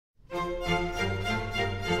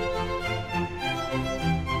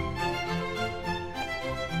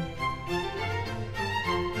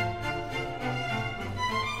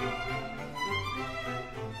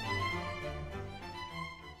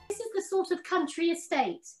sort of country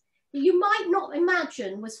estate that you might not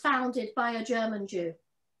imagine was founded by a German Jew.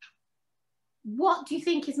 What do you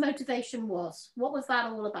think his motivation was? What was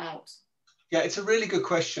that all about? Yeah, it's a really good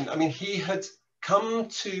question. I mean, he had come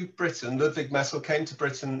to Britain, Ludwig Messel came to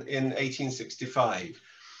Britain in 1865,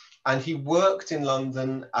 and he worked in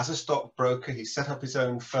London as a stockbroker. He set up his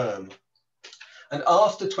own firm. And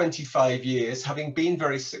after 25 years, having been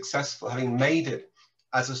very successful, having made it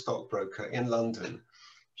as a stockbroker in London,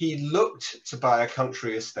 he looked to buy a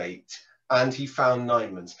country estate, and he found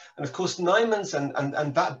Nymans. And of course, Nymans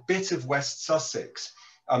and that bit of West Sussex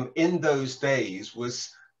in those days was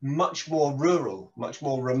much more rural, much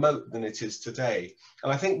more remote than it is today.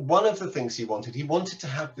 And I think one of the things he wanted to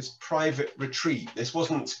have this private retreat. This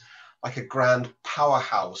wasn't like a grand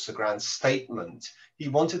powerhouse, a grand statement. He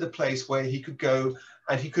wanted a place where he could go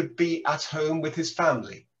and he could be at home with his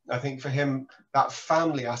family. I think for him, that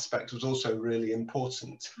family aspect was also really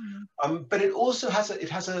important. But it also has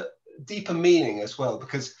a deeper meaning as well,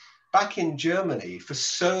 because back in Germany, for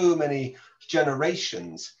so many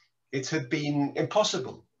generations, it had been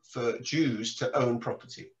impossible for Jews to own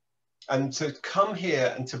property. And to come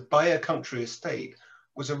here and to buy a country estate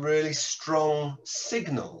was a really strong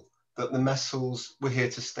signal that the Messels were here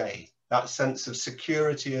to stay. That sense of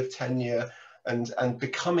security, of tenure, and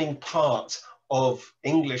becoming part of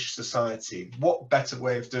English society. What better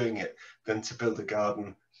way of doing it than to build a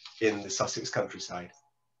garden in the Sussex countryside?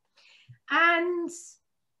 And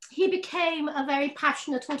he became a very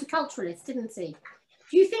passionate horticulturalist, didn't he?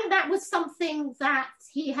 Do you think that was something that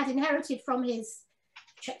he had inherited from his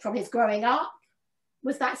growing up?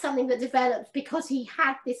 Was that something that developed because he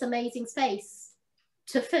had this amazing space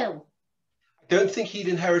to fill? I don't think he'd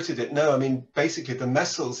inherited it, no. I mean, basically the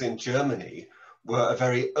Messels in Germany were a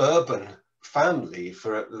very urban family.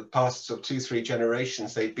 For the past sort of 2-3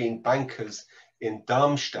 generations, they'd been bankers in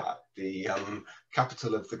Darmstadt, the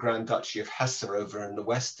capital of the Grand Duchy of Hesse over in the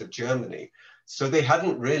west of Germany. So they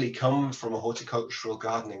hadn't really come from a horticultural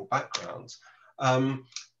gardening background.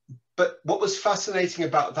 But what was fascinating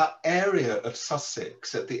about that area of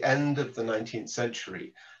Sussex at the end of the 19th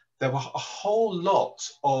century, there were a whole lot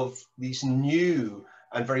of these new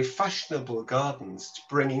and very fashionable gardens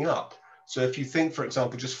springing up. So if you think, for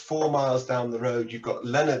example, just 4 miles down the road, you've got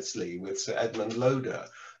Leonardsley with Sir Edmund Loder.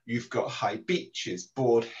 You've got High Beeches,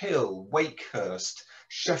 Board Hill, Wakehurst,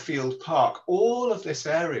 Sheffield Park. All of this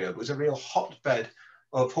area was a real hotbed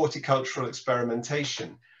of horticultural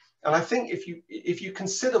experimentation. And I think if you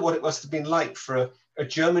consider what it must have been like for a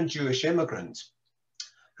German Jewish immigrant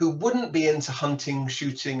who wouldn't be into hunting,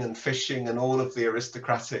 shooting and fishing and all of the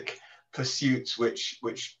aristocratic pursuits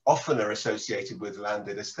which often are associated with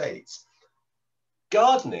landed estates,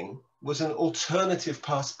 gardening was an alternative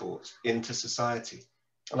passport into society.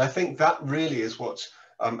 And I think that really is what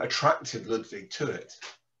attracted Ludwig to it.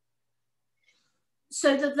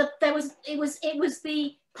 So it was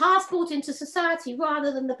the passport into society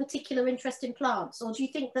rather than the particular interest in plants, or do you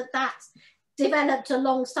think that developed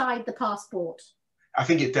alongside the passport? I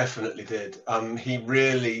think it definitely did. He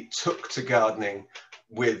really took to gardening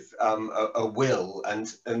with a will, and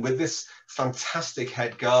with this fantastic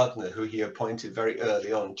head gardener who he appointed very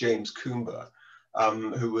early on, James Coomber,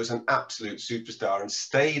 who was an absolute superstar and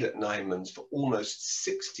stayed at Nymans for almost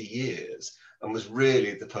 60 years and was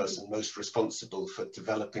really the person most responsible for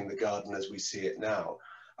developing the garden as we see it now.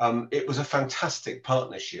 It was a fantastic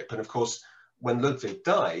partnership. And of course, when Ludwig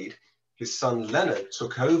died, his son Leonard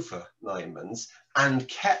took over Nymans and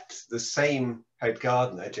kept the same head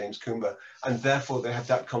gardener, James Coomber, and therefore they had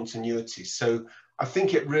that continuity. So I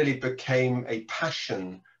think it really became a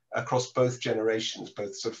passion across both generations,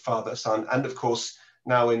 both sort of father, son, and of course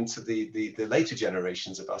now into the later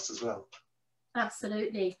generations of us as well.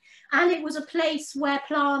 Absolutely. And it was a place where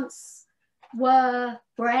plants were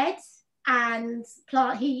bred, and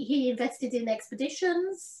he invested in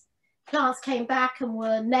expeditions. Plants came back and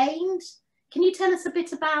were named. Can you tell us a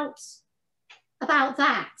bit about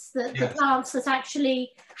that, the plants that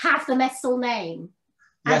actually have the Messel name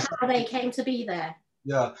and how they came to be there?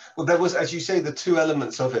 Yeah, well, there was, as you say, the two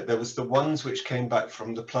elements of it. There was the ones which came back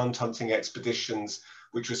from the plant hunting expeditions,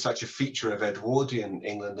 which was such a feature of Edwardian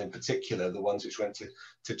England in particular, the ones which went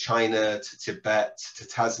to China, to Tibet, to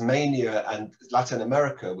Tasmania and Latin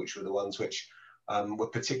America, which were the ones which were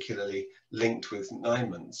particularly linked with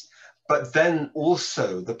Nymans. But then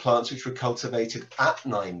also the plants which were cultivated at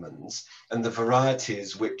Nymans and the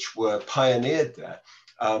varieties which were pioneered there.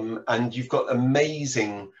 And you've got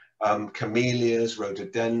amazing camellias,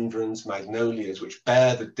 rhododendrons, magnolias, which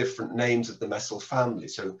bear the different names of the Messel family.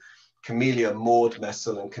 So Camellia Maud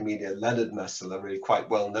Messel and Camellia Leonard Messel are really quite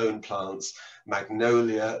well-known plants.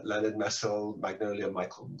 Magnolia Leonard Messel, Magnolia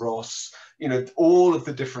Michael Ross, you know, all of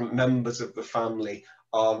the different members of the family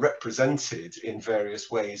are represented in various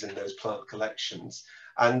ways in those plant collections.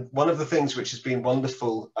 And one of the things which has been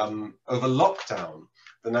wonderful over lockdown,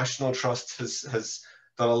 the National Trust has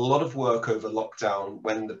done a lot of work over lockdown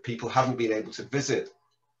when the people haven't been able to visit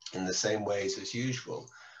in the same ways as usual.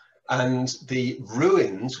 And the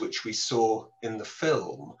ruins which we saw in the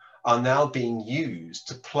film are now being used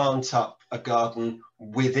to plant up a garden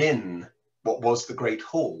within what was the Great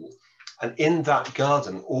Hall. And in that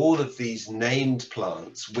garden, all of these named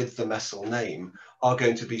plants with the Messel name are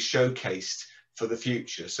going to be showcased for the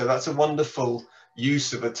future. So that's a wonderful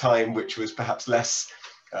use of a time which was perhaps less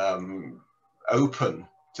open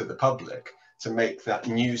to the public, to make that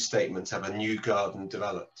new statement, have a new garden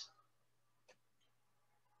developed.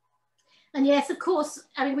 And yes, of course,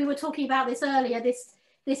 I mean, we were talking about this earlier,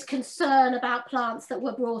 this concern about plants that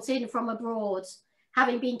were brought in from abroad,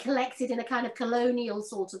 having been collected in a kind of colonial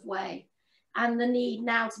sort of way, and the need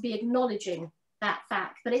now to be acknowledging that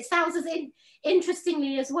fact. But it sounds as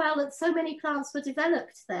interestingly as well that so many plants were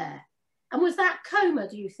developed there. And was that coma,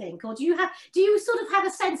 do you think? Or do you sort of have a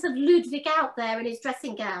sense of Ludwig out there in his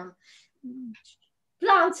dressing gown,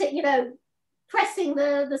 planting, you know, pressing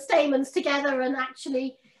the stamens together and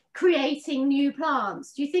actually creating new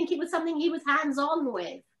plants? Do you think it was something he was hands-on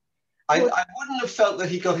with? I wouldn't have felt that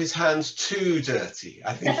he got his hands too dirty.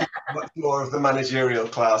 I think he was much more of the managerial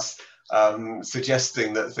class,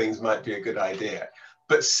 suggesting that things might be a good idea.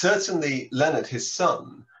 But certainly Leonard, his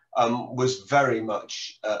son, was very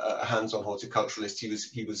much a hands-on horticulturalist.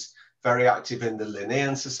 He was very active in the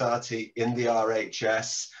Linnean Society, in the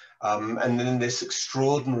RHS, and then in this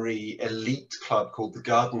extraordinary elite club called the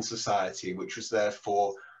Garden Society, which was there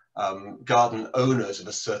for garden owners of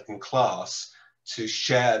a certain class to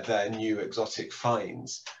share their new exotic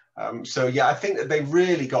finds. So yeah, I think that they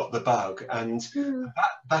really got the bug, and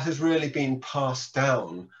that has really been passed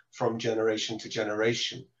down from generation to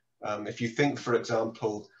generation. If you think, for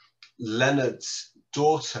example, Leonard's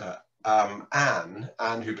daughter,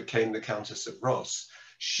 Anne, who became the Countess of Ross,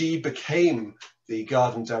 she became the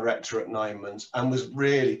garden director at Nymans and was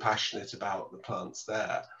really passionate about the plants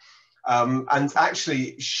there. And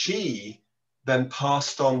actually, she then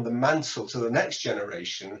passed on the mantle to the next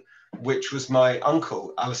generation, which was my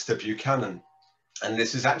uncle, Alistair Buchanan. And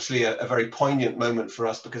this is actually a very poignant moment for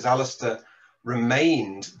us, because Alistair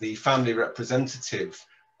remained the family representative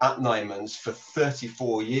at Nymans for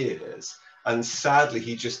 34 years. And sadly,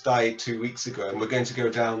 he just died 2 weeks ago, and we're going to go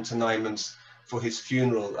down to Nymans for his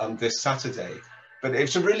funeral this Saturday. But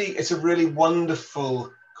it's a really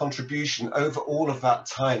wonderful contribution over all of that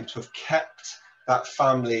time to have kept that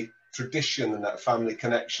family tradition and that family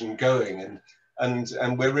connection going.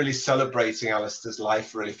 And we're really celebrating Alistair's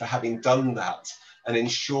life, really, for having done that and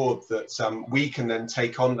ensured that we can then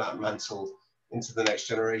take on that mantle into the next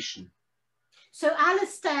generation. So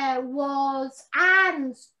Alistair was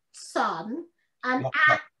Anne's son, and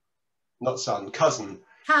not son, cousin.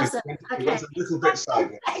 Cousin, it went a little bit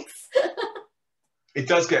sideways. It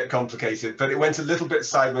does get complicated, but it went a little bit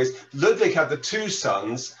sideways. Ludwig had the two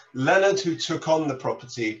sons, Leonard, who took on the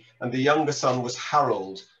property, and the younger son was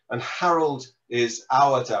Harold. And Harold is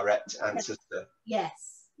our direct ancestor.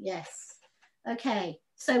 Yes, yes. Okay,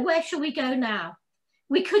 so where shall we go now?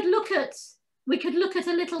 We could look at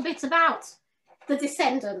a little bit about the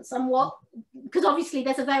descendants and what, because obviously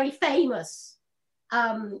there's a very famous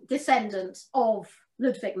descendant of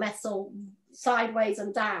Ludwig Messel, sideways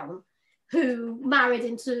and down, who married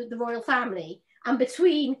into the royal family. And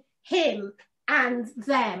between him and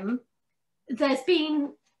them, there's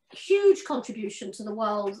been huge contribution to the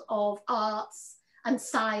world of arts and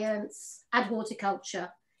science and horticulture.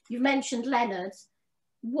 You've mentioned Leonard.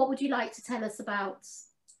 What would you like to tell us about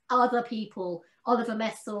other people, Oliver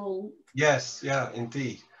Messel? Yes, yeah,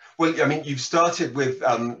 indeed. Well, I mean, you've started with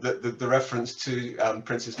the reference to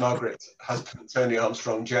Princess Margaret's husband, Tony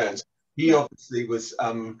Armstrong-Jones. He obviously was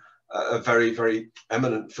a very, very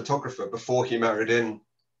eminent photographer before he married in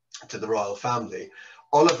to the royal family.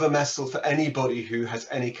 Oliver Messel, for anybody who has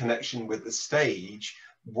any connection with the stage,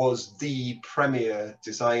 was the premier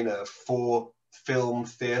designer for film,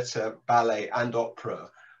 theatre, ballet and opera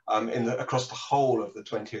across the whole of the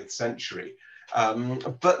 20th century.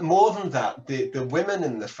 But more than that, the women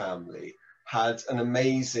in the family had an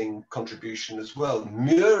amazing contribution as well.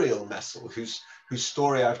 Muriel Messel, whose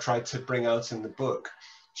story I've tried to bring out in the book,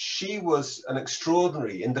 she was an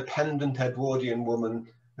extraordinary independent Edwardian woman,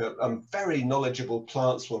 a very knowledgeable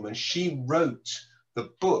plants woman. She wrote the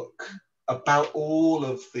book about all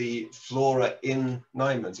of the flora in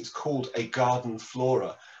Nymans. It's called A Garden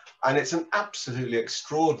Flora, and it's an absolutely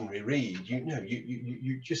extraordinary read.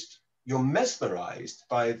 You're mesmerized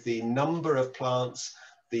by the number of plants,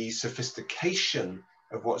 the sophistication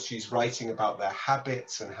of what she's writing about their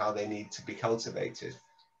habits and how they need to be cultivated.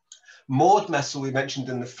 Maud Messel, we mentioned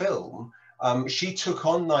in the film, she took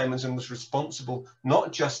on Nymans and was responsible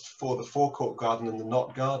not just for the forecourt garden and the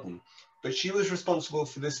knot garden, but she was responsible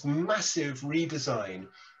for this massive redesign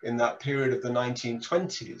in that period of the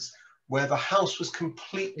 1920s, where the house was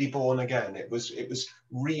completely born again. It was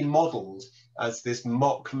remodeled as this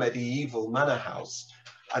mock medieval manor house.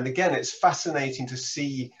 And again, it's fascinating to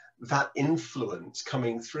see that influence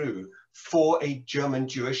coming through for a German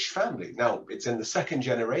Jewish family. Now, it's in the second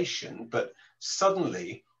generation, but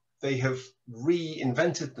suddenly they have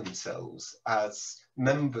reinvented themselves as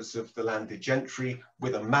members of the landed gentry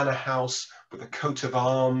with a manor house, with a coat of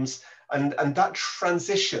arms. And that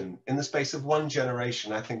transition in the space of one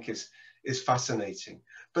generation, I think is fascinating.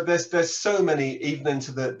 But there's so many, even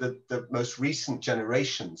into the most recent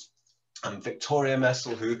generations. Victoria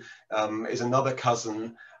Messel, who is another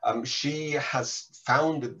cousin, she has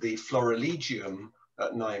founded the Florilegium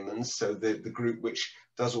at Nymans, so the group which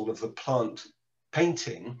does all of the plant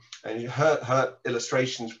painting, and her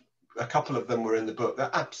illustrations, a couple of them were in the book. They're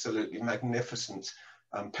absolutely magnificent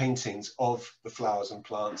paintings of the flowers and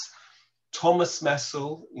plants. Thomas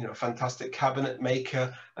Messel, a fantastic cabinet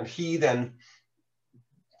maker, and he then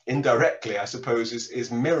indirectly, I suppose,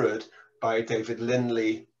 is mirrored by David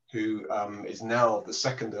Linley, who is now the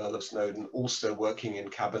second Earl of Snowdon, also working in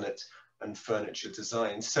cabinet and furniture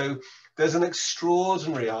design. So there's an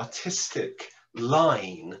extraordinary artistic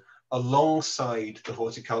line alongside the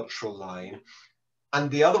horticultural line. And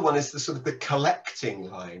the other one is the sort of the collecting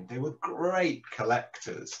line. They were great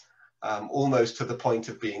collectors, almost to the point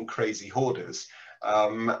of being crazy hoarders.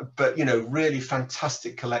 But, really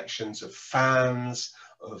fantastic collections of fans,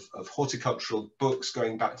 of horticultural books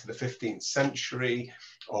going back to the 15th century,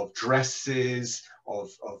 of dresses,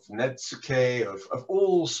 of netsuke, of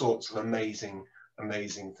all sorts of amazing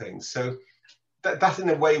things. So that in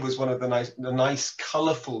a way was one of the nice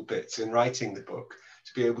colourful bits in writing the book,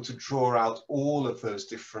 to be able to draw out all of those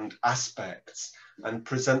different aspects and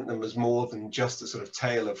present them as more than just a sort of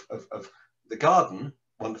tale of the garden,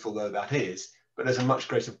 wonderful though that is, but there's a much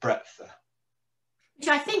greater breadth there. Which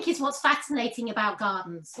I think is what's fascinating about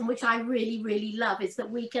gardens, and which I really, really love, is that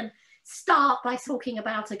we can start by talking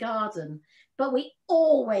about a garden, but we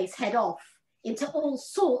always head off into all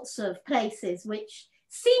sorts of places which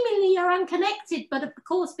seemingly are unconnected, but of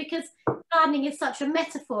course, because gardening is such a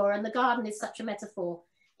metaphor and the garden is such a metaphor,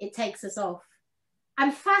 it takes us off.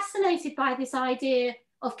 I'm fascinated by this idea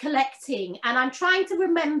of collecting, and I'm trying to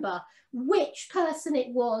remember which person it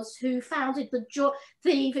was who founded the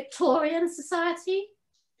Victorian Society.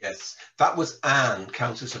 Yes, that was Anne,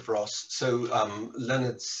 Countess of Ross, so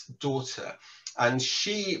Leonard's daughter. And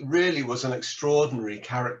she really was an extraordinary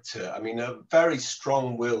character. I mean, a very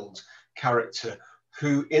strong-willed character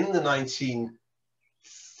who in the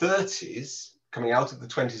 1930s, coming out of the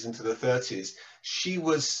 20s into the 30s, she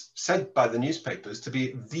was said by the newspapers to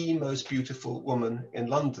be the most beautiful woman in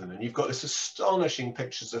London. And you've got this astonishing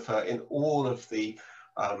pictures of her in all of the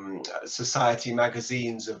society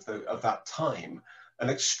magazines of that time, an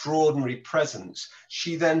extraordinary presence.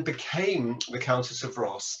 She then became the Countess of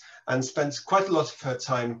Ross and spent quite a lot of her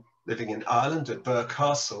time living in Ireland at Birr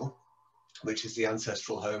Castle, which is the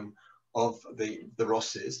ancestral home of the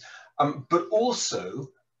Rosses, but also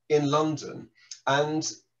in London.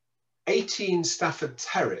 And 18 Stafford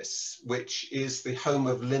Terrace, which is the home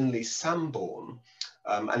of Linley Sambourne,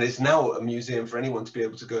 and is now a museum for anyone to be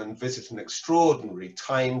able to go and visit, an extraordinary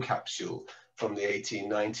time capsule from the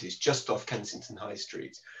 1890s, just off Kensington High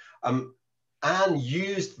Street. Anne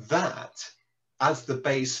used that as the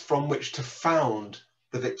base from which to found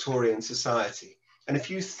the Victorian Society. And if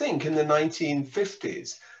you think in the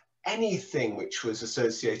 1950s, anything which was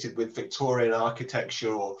associated with Victorian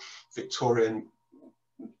architecture or Victorian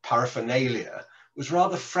paraphernalia was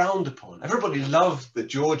rather frowned upon. Everybody loved the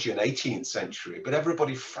Georgian 18th century, but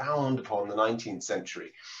everybody frowned upon the 19th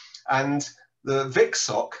century. And the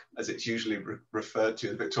VicSoc, as it's usually referred to,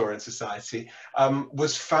 the Victorian Society,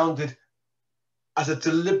 was founded as a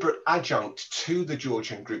deliberate adjunct to the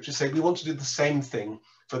Georgian group to say, we want to do the same thing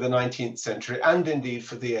for the 19th century and indeed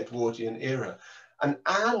for the Edwardian era. And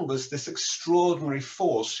Anne was this extraordinary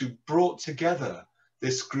force who brought together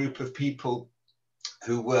this group of people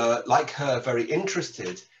who were, like her, very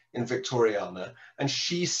interested in Victoriana, and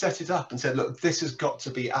she set it up and said, look, this has got to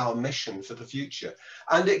be our mission for the future.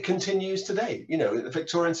 And it continues today. You know, the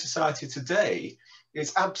Victorian society today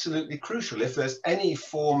is absolutely crucial. If there's any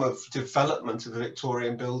form of development of the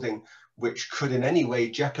Victorian building which could in any way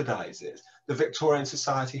jeopardize it, the Victorian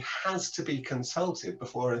society has to be consulted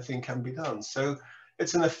before anything can be done. So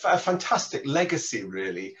it's a fantastic legacy,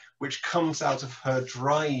 really, which comes out of her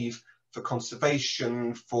drive for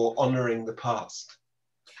conservation, for honouring the past.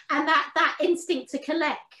 And that instinct to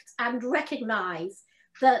collect and recognise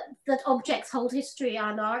that objects hold history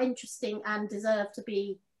and are interesting and deserve to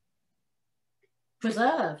be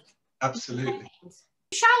preserved. Absolutely.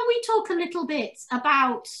 Shall we talk a little bit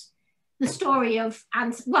about the story of,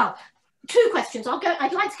 and well, two questions.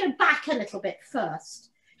 I'd like to go back a little bit first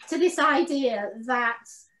to this idea that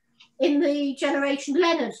in the generation,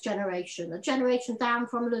 Leonard's generation, a generation down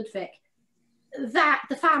from Ludwig, that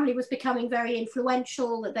the family was becoming very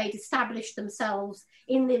influential, that they'd established themselves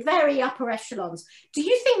in the very upper echelons. Do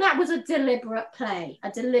you think that was a deliberate play,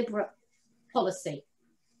 a deliberate policy?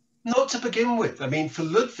 Not to begin with. I mean, for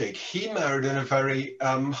Ludwig, he married in a very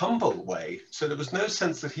humble way. So there was no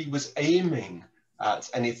sense that he was aiming at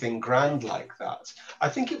anything grand like that. I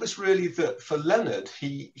think it was really that for Leonard,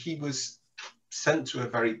 he was sent to a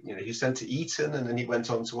very, you know, he was sent to Eton, and then he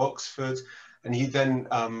went on to Oxford, and he then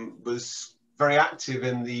was very active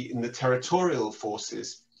in the territorial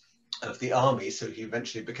forces of the army. So he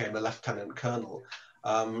eventually became a lieutenant colonel.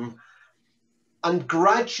 And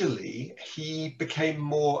gradually he became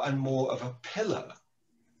more and more of a pillar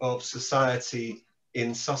of society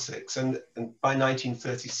in Sussex. And by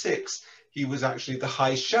 1936, he was actually the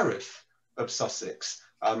High Sheriff of Sussex.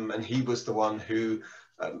 And he was the one who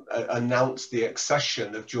announced the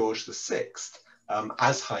accession of George VI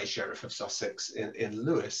as High Sheriff of Sussex in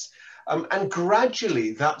Lewes. And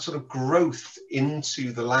gradually that sort of growth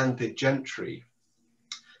into the landed gentry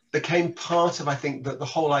became part of, I think, the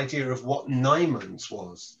whole idea of what Nymans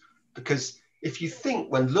was. Because if you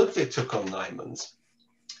think when Ludwig took on Nymans,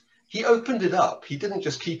 he opened it up. He didn't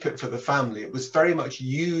just keep it for the family. It was very much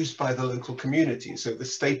used by the local community. So the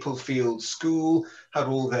Staplefield School had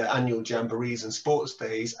all their annual jamborees and sports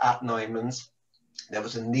days at Nymans. There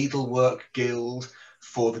was a needlework guild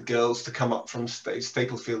for the girls to come up from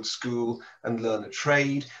Staplefield School and learn a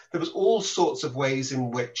trade. There was all sorts of ways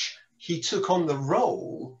in which he took on the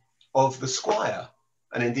role of the squire.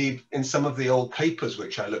 And indeed, in some of the old papers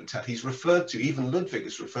which I looked at, he's referred to, even Ludwig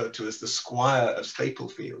is referred to as the squire of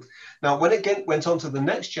Staplefield. Now, when it went on to the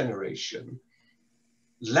next generation,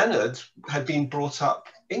 Leonard had been brought up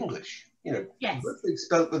English. You know, yes. Ludwig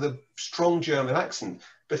spoke with a strong German accent,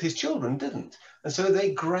 but his children didn't. And so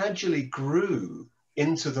they gradually grew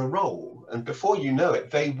into the role. And before you know it,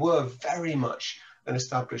 they were very much an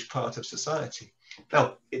established part of society.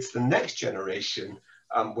 Now, it's the next generation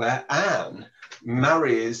where Anne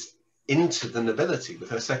marries into the nobility with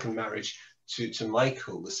her second marriage to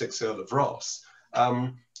Michael, the 6th Earl of Ross.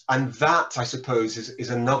 And that, I suppose, is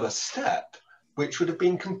another step which would have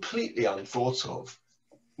been completely unthought of,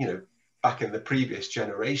 you know, back in the previous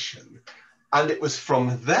generation. And it was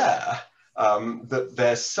from there that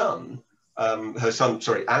their son,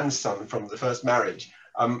 Anne's son from the first marriage,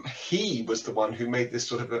 he was the one who made this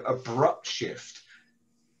sort of abrupt shift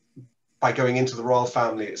by going into the royal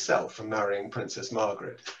family itself and marrying Princess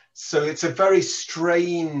Margaret. So it's a very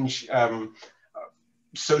strange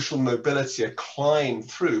social mobility, a climb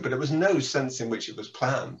through, but it was no sense in which it was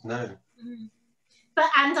planned, no.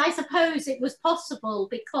 And I suppose it was possible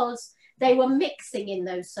because they were mixing in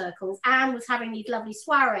those circles. Anne was having these lovely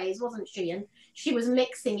soirees, wasn't she? And she was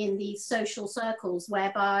mixing in these social circles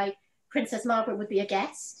whereby Princess Margaret would be a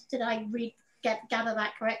guest. Did I gather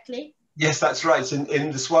that correctly? Yes, that's right.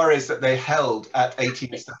 In the soirees that they held at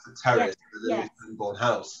 18 Stafford Terrace, the Lily Cranbourne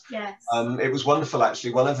house. Yes. It was wonderful,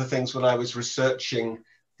 actually. One of the things when I was researching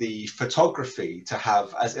the photography to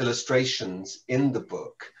have as illustrations in the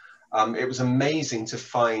book, it was amazing to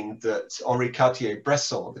find that Henri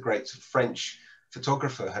Cartier-Bresson, the great French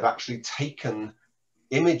photographer, had actually taken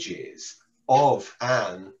images of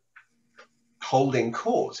Anne holding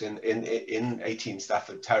court in 18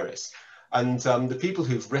 Stafford Terrace. And the people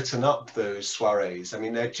who've written up those soirees, I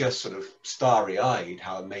mean, they're just sort of starry-eyed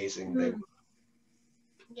how amazing they were.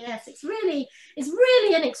 Yes, it's really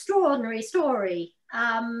an extraordinary story.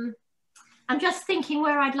 I'm just thinking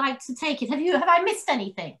where I'd like to take it. Have I missed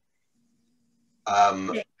anything?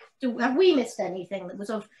 Have we missed anything that was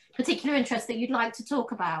of particular interest that you'd like to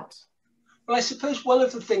talk about? Well, I suppose one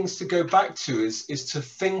of the things to go back to is to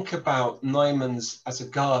think about Nymans as a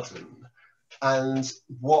garden and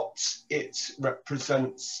what it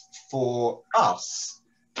represents for us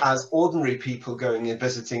as ordinary people going and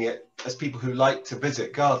visiting it, as people who like to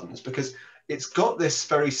visit gardens, because it's got this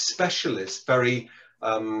very specialist, very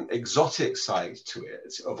exotic side to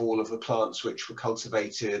it, of all of the plants which were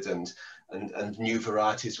cultivated and new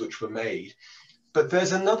varieties which were made. But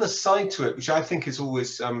there's another side to it, which I think is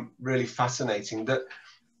always really fascinating, that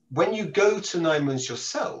when you go to Nymans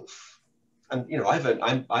yourself, and you know,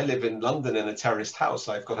 I live in London in a terraced house,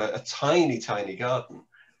 I've got a tiny, tiny garden,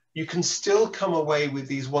 you can still come away with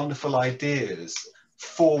these wonderful ideas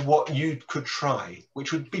for what you could try,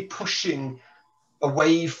 which would be pushing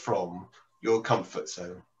away from your comfort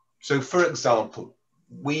zone. So for example,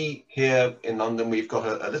 we here in London, we've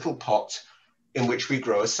got a little pot in which we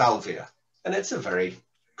grow a salvia. And it's a very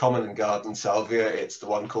common garden salvia. It's the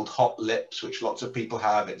one called hot lips, which lots of people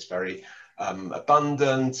have. It's very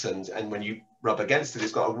abundant. And when you rub against it,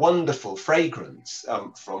 it's got a wonderful fragrance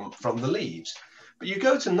from the leaves. But you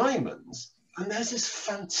go to Nymans and there's this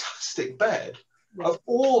fantastic bed of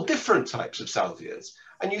all different types of salvias.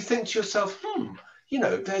 And you think to yourself, you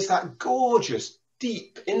know, there's that gorgeous,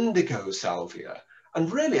 deep indigo salvia.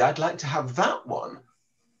 And really, I'd like to have that one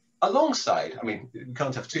alongside. I mean, we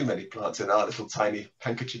can't have too many plants in our little tiny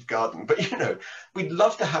handkerchief garden, but you know, we'd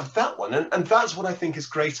love to have that one. And that's what I think is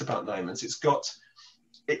great about Nymans. It's got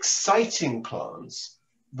exciting plants,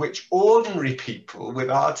 which ordinary people with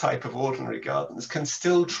our type of ordinary gardens can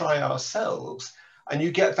still try ourselves. And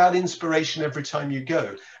you get that inspiration every time you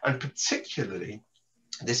go. And particularly,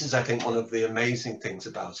 this is, I think, one of the amazing things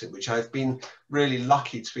about it, which I've been really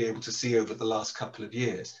lucky to be able to see over the last couple of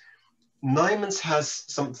years. Nymans has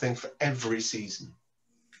something for every season.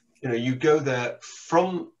 You know, you go there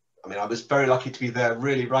from, I mean, I was very lucky to be there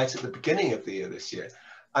really right at the beginning of the year this year,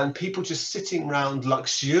 and people just sitting around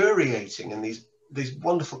luxuriating in these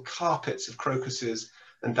wonderful carpets of crocuses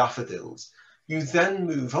and daffodils. You then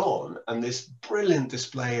move on, and this brilliant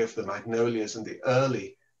display of the magnolias and the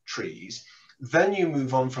early trees. Then you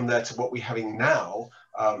move on from there to what we're having now,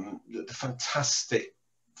 the fantastic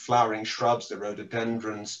flowering shrubs, the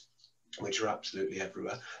rhododendrons, which are absolutely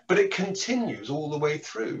everywhere. But it continues all the way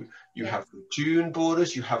through. You have the June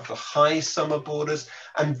borders, you have the high summer borders,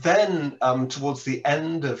 and then towards the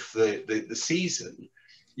end of the season,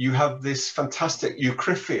 you have this fantastic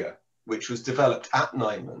Eucryphia, which was developed at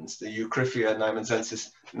Nymans, the Eucryphia nymansensis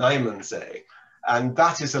nymansae. And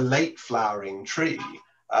that is a late flowering tree,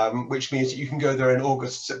 which means that you can go there in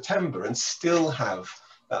August, September and still have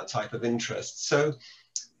that type of interest. So,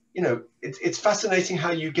 you know, it's fascinating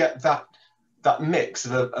how you get that mix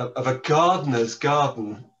of a gardener's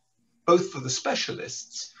garden, both for the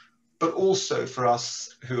specialists, but also for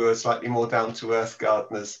us who are slightly more down-to-earth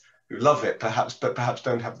gardeners who love it, perhaps, but perhaps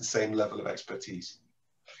don't have the same level of expertise.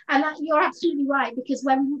 And you're absolutely right, because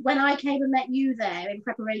when I came and met you there in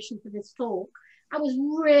preparation for this talk, I was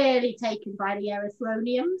really taken by the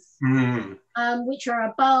erythroniums, which are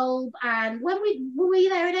a bulb. And were we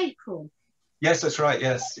there in April? Yes, that's right.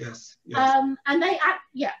 Yes. And they,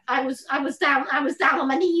 I was down on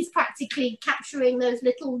my knees practically, capturing those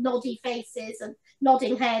little noddy faces and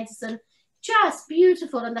nodding heads, and just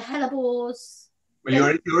beautiful. And the hellebores.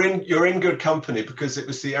 Well, you're in good company, because it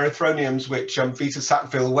was the erythroniums which Vita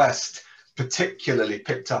Sackville-West particularly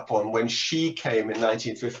picked up on when she came in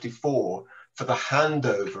 1954 for the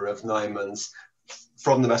handover of Nymans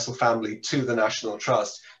from the Messel family to the National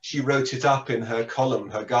Trust. She wrote it up in her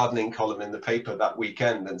column, her gardening column in the paper that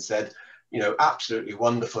weekend, and said, you know, absolutely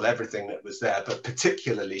wonderful, everything that was there, but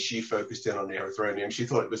particularly she focused in on the erythronium. She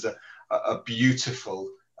thought it was a beautiful,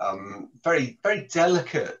 very, very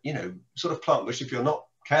delicate, you know, sort of plant, which if you're not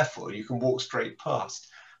careful, you can walk straight past.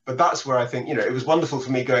 But that's where I think, you know, it was wonderful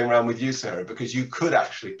for me going around with you, Sarah, because you could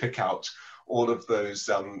actually pick out all of those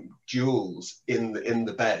jewels in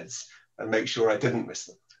the beds and make sure I didn't miss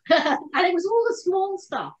them. And it was all the small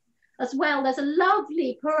stuff as well. There's a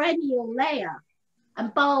lovely perennial layer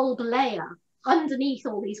and bulb layer underneath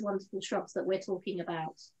all these wonderful shrubs that we're talking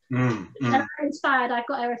about. And I'm inspired. I've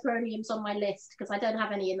got erythroniums on my list because I don't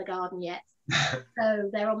have any in the garden yet. So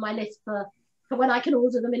they're on my list for when I can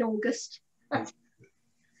order them in August. So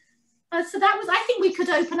that was, I think we could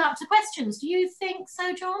open up to questions. Do you think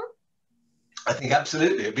so, John? I think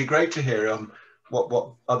absolutely. It'd be great to hear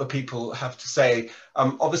what other people have to say.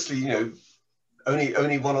 Obviously, you know,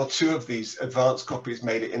 only one or two of these advanced copies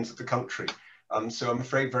made it into the country. So I'm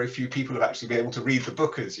afraid very few people have actually been able to read the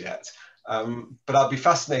book as yet. But I'll be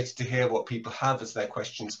fascinated to hear what people have as their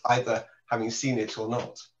questions, either having seen it or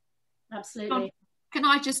not. Absolutely. Can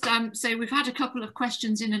I just say we've had a couple of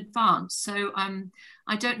questions in advance. So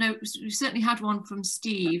I don't know, we certainly had one from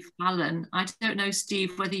Steve Allen. I don't know,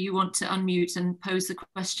 Steve, whether you want to unmute and pose the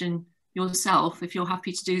question yourself, if you're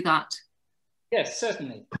happy to do that. Yes,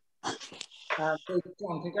 certainly. So,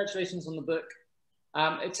 John, congratulations on the book.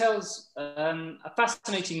 It tells a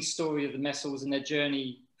fascinating story of the Messels and their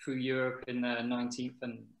journey through Europe in the 19th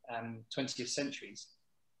and 20th centuries.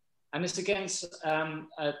 And it's against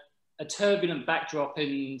a turbulent backdrop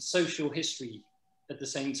in social history at the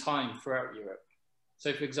same time throughout Europe.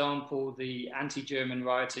 So, for example, the anti-German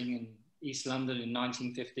rioting in East London in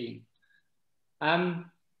 1915.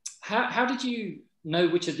 How did you know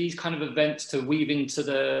which of these kind of events to weave into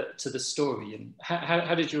the story, and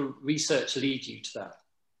how did your research lead you to that?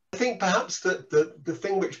 I think perhaps that the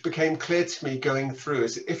thing which became clear to me going through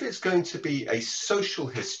is if it's going to be a social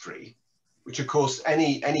history, which of course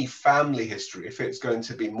any family history, if it's going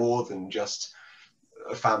to be more than just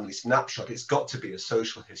a family snapshot, it's got to be a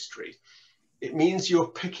social history. It means you're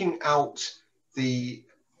picking out the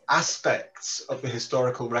aspects of the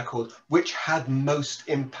historical record which had most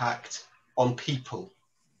impact on people.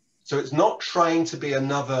 So it's not trying to be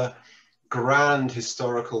another grand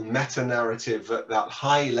historical meta-narrative at that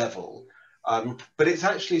high level, but it's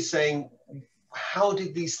actually saying, how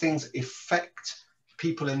did these things affect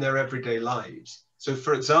people in their everyday lives? So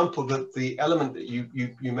for example, the element that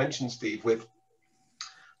you mentioned, Steve, with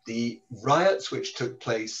the riots which took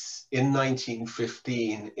place in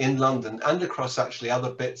 1915 in London and across actually other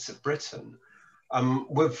bits of Britain,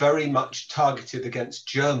 were very much targeted against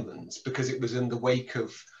Germans, because it was in the wake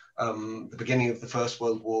of the beginning of the First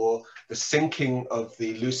World War, the sinking of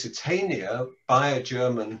the Lusitania by a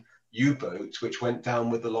German U-boat, which went down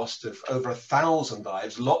with the loss of over 1,000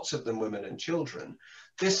 lives, lots of them women and children.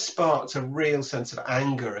 This sparked a real sense of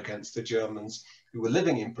anger against the Germans who were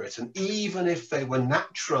living in Britain, even if they were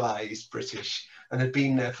naturalized British and had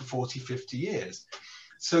been there for 40, 50 years.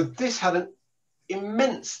 So this had an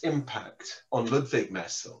immense impact on Ludwig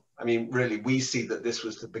Messel. I mean, really, we see that this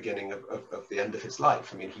was the beginning of the end of his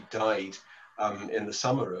life. I mean, he died in the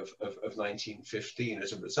summer of 1915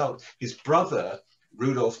 as a result. His brother,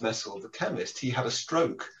 Rudolf Messel, the chemist, he had a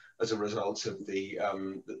stroke as a result of the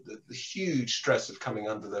huge stress of coming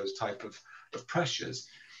under those type of pressures.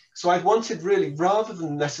 So I wanted really, rather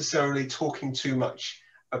than necessarily talking too much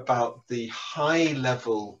about the high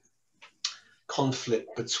level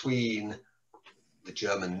conflict between the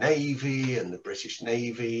German Navy and the British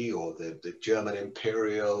Navy, or the German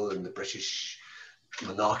Imperial and the British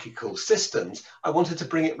monarchical systems, I wanted to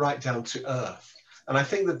bring it right down to earth. And I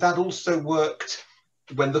think that also worked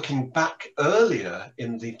when looking back earlier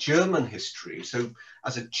in the German history. So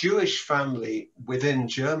as a Jewish family within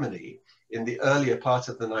Germany, in the earlier part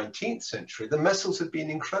of the 19th century, the Messels had been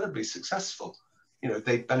incredibly successful. You know,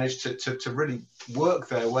 they managed to really work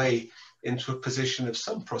their way into a position of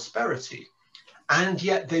some prosperity. And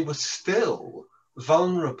yet they were still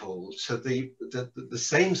vulnerable to the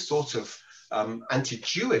same sort of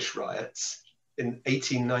anti-Jewish riots in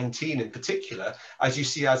 1819 in particular, as you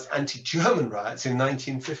see as anti-German riots in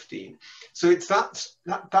 1915. So it's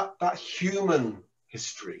that human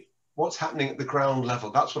history, what's happening at the ground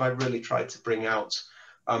level. That's what I really tried to bring out,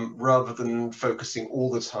 rather than focusing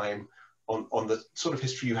all the time on the sort of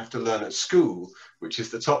history you have to learn at school, which is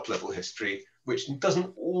the top level history, which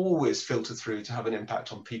doesn't always filter through to have an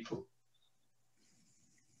impact on people.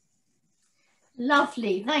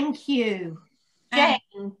 Lovely, thank you.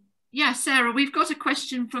 Jane. Yeah, Sarah, we've got a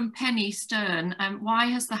question from Penny Stern. Why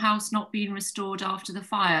has the house not been restored after the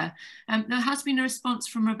fire? There has been a response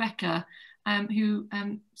from Rebecca, who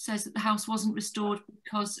says that the house wasn't restored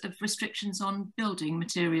because of restrictions on building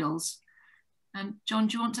materials. John,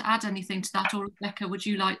 do you want to add anything to that, or Rebecca, would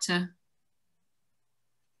you like to?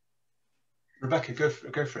 Rebecca, go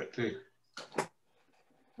for it, do.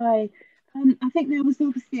 Hi. I think there was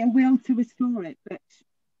obviously a will to restore it, but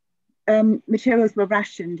materials were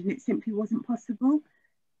rationed and it simply wasn't possible.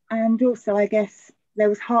 And also, I guess, there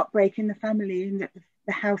was heartbreak in the family in that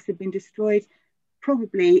the house had been destroyed.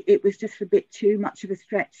 Probably it was just a bit too much of a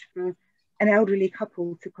stretch for an elderly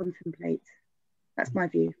couple to contemplate. That's my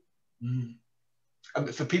view. Mm.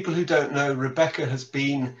 For people who don't know, Rebecca has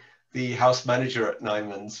been the house manager at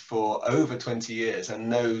Nymans for over 20 years and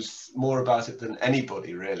knows more about it than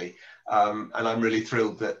anybody, really. And I'm really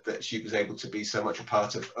thrilled that she was able to be so much a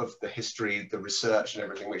part of the history, the research and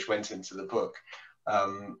everything which went into the book.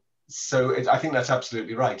 I think that's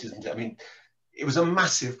absolutely right, isn't it? I mean, it was a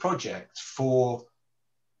massive project for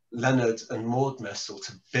Leonard and Maud Messel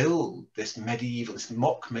to build this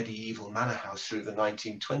mock medieval manor house through the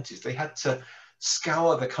 1920s. They had to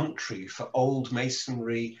scour the country for old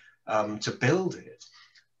masonry to build it.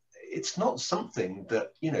 It's not something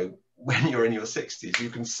that, you know, when you're in your 60s, you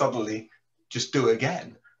can suddenly just do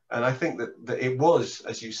again. And I think that it was,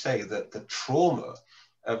 as you say, that the trauma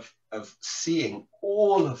of seeing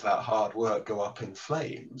all of that hard work go up in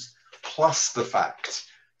flames, plus the fact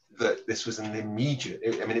that this was an immediate,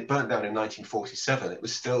 I mean, it burnt down in 1947. It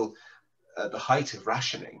was still at the height of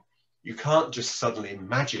rationing. You can't just suddenly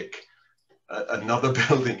magic another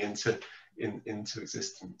building into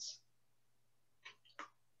existence.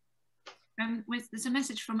 There's a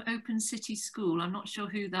message from Open City School. I'm not sure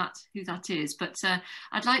who that is, but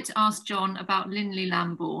I'd like to ask John about Linley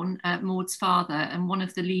Lambourne, Maud's father and one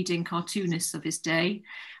of the leading cartoonists of his day,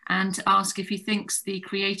 and to ask if he thinks the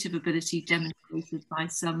creative ability demonstrated by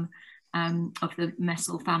some of the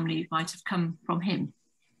Messel family might have come from him.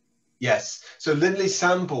 Yes, so Linley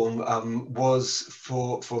Sambourne was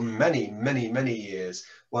for many, many, many years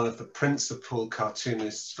one of the principal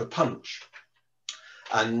cartoonists for Punch.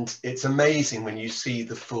 And it's amazing when you see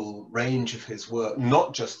the full range of his work,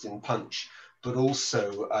 not just in Punch, but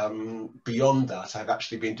also beyond that. I've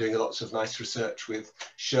actually been doing lots of nice research with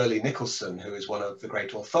Shirley Nicholson, who is one of the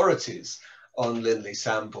great authorities on Linley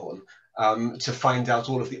Sambourne, to find out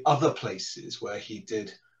all of the other places where he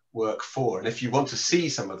did work for. And if you want to see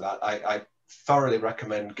some of that, I thoroughly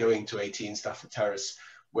recommend going to 18 Stafford Terrace,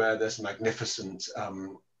 where there's a magnificent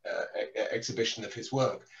exhibition of his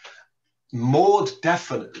work. Maud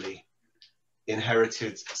definitely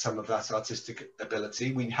inherited some of that artistic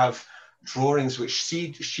ability. We have drawings which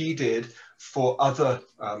she did for other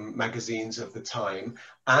magazines of the time,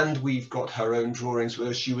 and we've got her own drawings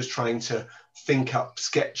where she was trying to think up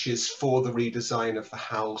sketches for the redesign of the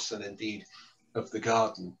house and indeed of the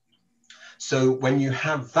garden. So when you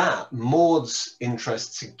have that, Maud's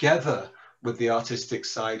interest together with the artistic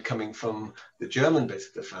side coming from the German bit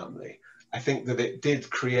of the family, I think that it did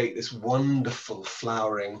create this wonderful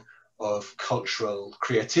flowering of cultural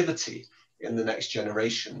creativity in the next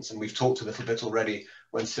generations. And we've talked a little bit already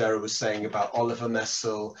when Sarah was saying about Oliver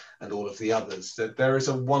Messel and all of the others, that there is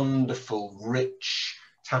a wonderful, rich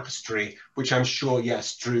tapestry, which I'm sure,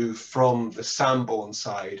 yes, drew from the Sambourne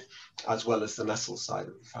side as well as the Messel side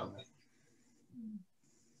of the family.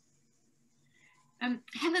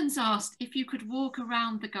 Helen's asked if you could walk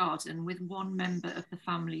around the garden with one member of the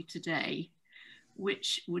family today,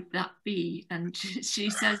 which would that be? And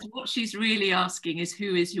she says what she's really asking is,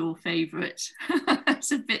 who is your favourite?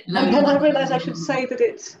 It's a bit low. And then I realise I should say that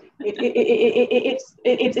it's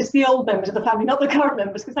the old members of the family, not the current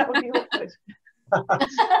members, because that would be awkward.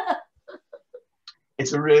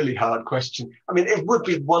 It's a really hard question. I mean, it would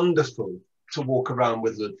be wonderful to walk around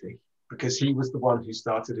with Ludwig, because he was the one who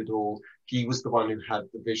started it all. He was the one who had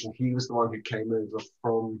the vision. He was the one who came over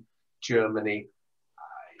from Germany.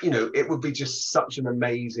 You know, it would be just such an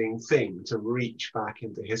amazing thing to reach back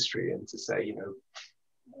into history and to say, you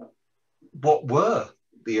know, what were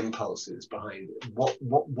the impulses behind it? What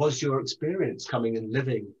was your experience coming and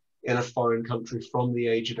living in a foreign country from the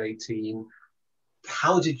age of 18?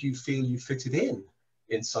 How did you feel you fitted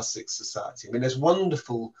in Sussex society? I mean, there's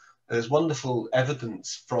wonderful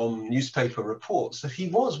evidence from newspaper reports that he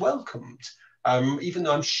was welcomed, even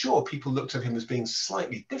though I'm sure people looked at him as being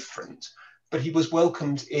slightly different, but he was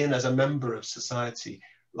welcomed in as a member of society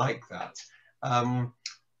like that.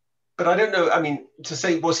 But I don't know, I mean, to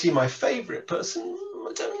say, was he my favorite person?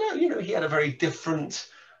 I don't know, you know, he had a very different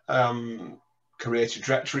career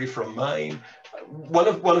trajectory from mine. One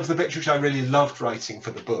of the bits which I really loved writing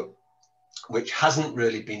for the book, which hasn't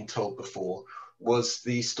really been told before, was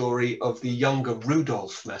the story of the younger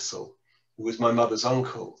Rudolf Messel, who was my mother's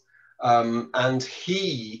uncle. And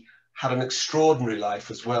he had an extraordinary life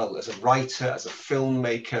as well, as a writer, as a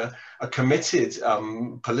filmmaker, a committed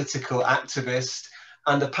political activist,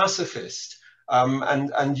 and a pacifist.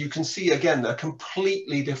 And you can see, again, a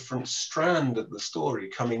completely different strand of the story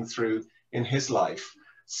coming through in his life.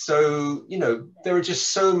 So, you know, there are just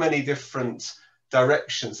so many different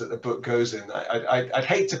directions that the book goes in. I'd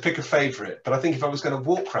hate to pick a favourite, but I think if I was going to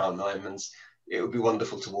walk around Nymans, it would be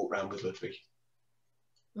wonderful to walk around with Ludwig.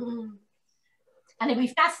 Mm. And it'd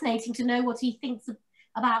be fascinating to know what he thinks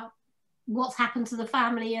about what's happened to the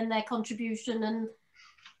family and their contribution, and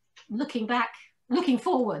looking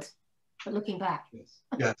forward, but looking back. Yes.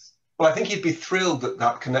 Yes. Well, I think he'd be thrilled that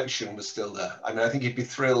that connection was still there. I mean, I think he'd be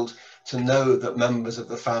thrilled to know that members of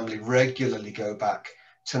the family regularly go back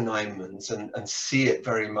to Nymans and see it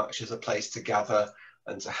very much as a place to gather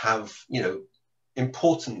and to have, you know,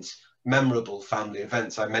 important, memorable family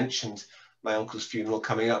events. I mentioned my uncle's funeral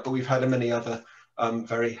coming up, but we've had many other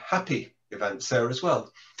very happy events there as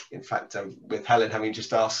well. In fact, with Helen having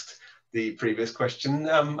just asked the previous question,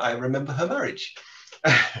 I remember her marriage.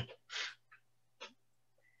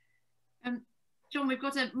 John, we've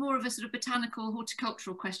got more of a sort of botanical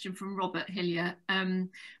horticultural question from Robert Hillier.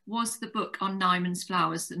 Was the book on Nymans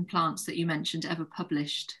flowers and plants that you mentioned ever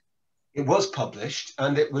published? It was published,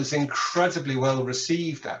 and it was incredibly well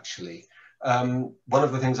received, actually. One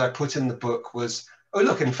of the things I put in the book was, oh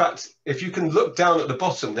look, in fact, if you can look down at the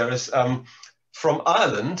bottom, there is, from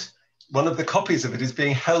Ireland, one of the copies of it is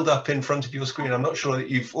being held up in front of your screen. I'm not sure that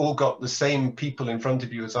you've all got the same people in front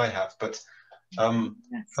of you as I have, but yes.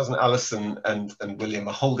 Cousin Alison and William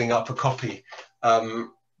are holding up a copy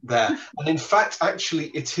there. And in fact, actually,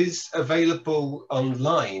 it is available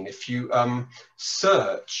online. If you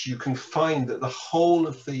search, you can find that the whole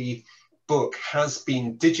of the book has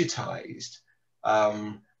been digitized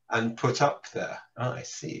and put up there. Oh, I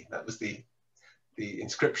see. That was the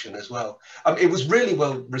inscription as well. It was really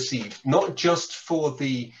well received, not just for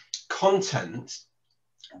the content,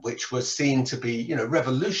 which was seen to be, you know,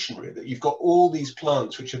 revolutionary, that you've got all these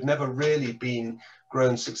plants which have never really been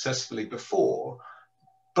grown successfully before,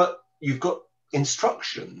 but you've got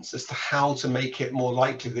instructions as to how to make it more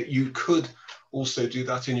likely that you could also do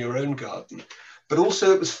that in your own garden. But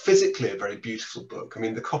also it was physically a very beautiful book. I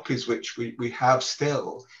mean, the copies which we have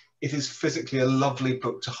still, it is physically a lovely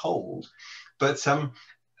book to hold. But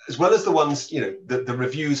as well as the ones, you know, the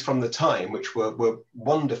reviews from the time, which were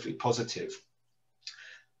wonderfully positive,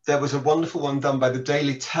 there was a wonderful one done by the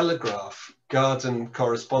Daily Telegraph garden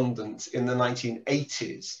correspondent in the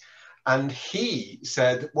 1980s. And he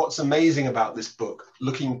said, what's amazing about this book,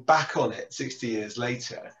 looking back on it 60 years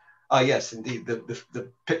later, yes, indeed, the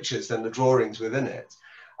pictures and the drawings within it.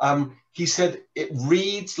 He said, it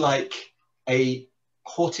reads like a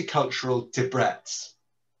horticultural Debrett.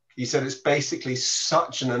 He said, it's basically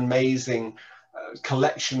such an amazing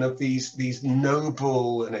collection of these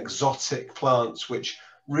noble and exotic plants, which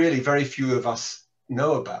really very few of us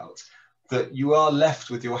know about, that you are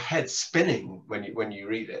left with your head spinning when you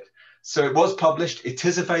read it. So it was published, it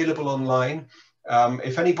is available online.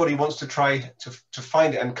 If anybody wants to try to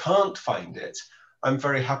find it and can't find it, I'm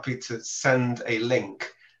very happy to send a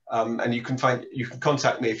link, and you can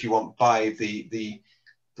contact me if you want by the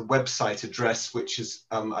website address, which is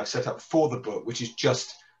I've set up for the book, which is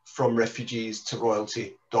just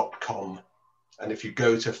fromrefugeestoroyalty.com. And if you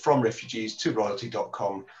go to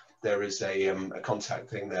fromrefugeestoroyalty.com, there is a contact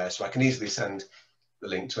thing there, so I can easily send the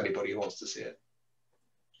link to anybody who wants to see it.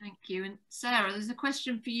 Thank you. And Sarah, there's a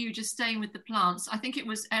question for you, just staying with the plants. I think it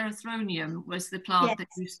was Erythronium was the plant yes. that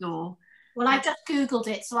you saw. Well, I just Googled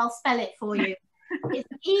it, so I'll spell it for you. It's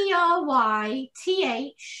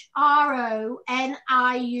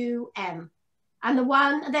Erythronium. And the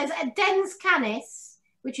one, there's a Dens Canis,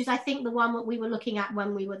 which is, I think, the one that we were looking at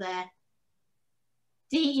when we were there.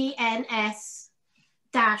 DENS-CANIS.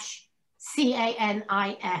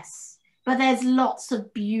 But there's lots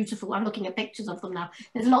of beautiful, I'm looking at pictures of them now.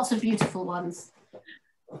 There's lots of beautiful ones.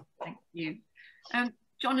 Thank you.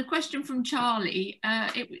 John, a question from Charlie.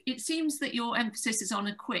 It seems that your emphasis is on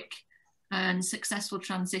a quick and successful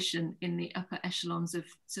transition in the upper echelons of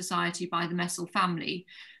society by the Messel family,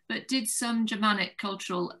 but did some Germanic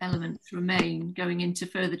cultural elements remain going into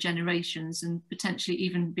further generations and potentially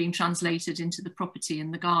even being translated into the property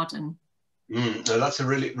and the garden? No, that's a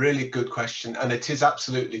really, really good question. And it is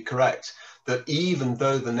absolutely correct that even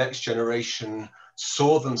though the next generation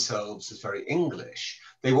saw themselves as very English,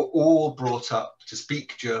 they were all brought up to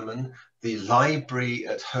speak German. The library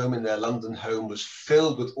at home in their London home was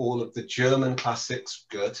filled with all of the German classics,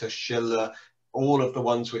 Goethe, Schiller, all of the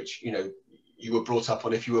ones which, you know, you were brought up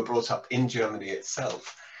on if you were brought up in Germany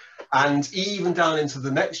itself. And even down into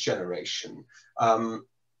the next generation,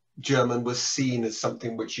 German was seen as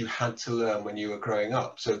something which you had to learn when you were growing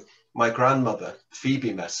up. So my grandmother,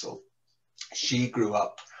 Phoebe Messel, she grew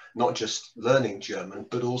up not just learning German,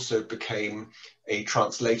 but also became a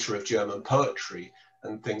translator of German poetry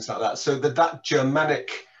and things like that. So that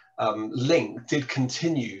Germanic link did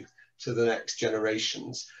continue to the next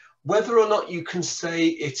generations. Whether or not you can say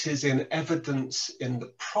it is in evidence in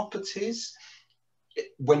the properties,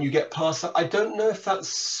 when you get past that, I don't know if that's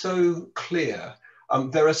so clear.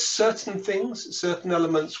 There are certain things, certain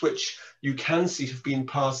elements which you can see have been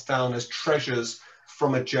passed down as treasures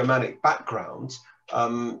from a Germanic background.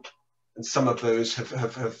 And some of those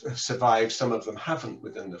have survived, some of them haven't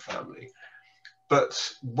within the family.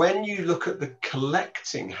 But when you look at the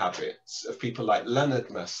collecting habits of people like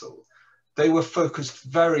Leonard Messel, they were focused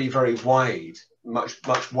very, very wide, much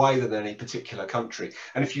wider than any particular country.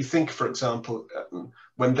 And if you think, for example,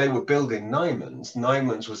 when they were building Nymans,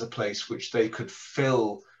 Nymans was a place which they could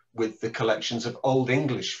fill with the collections of Old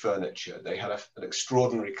English furniture. They had an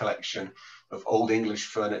extraordinary collection of Old English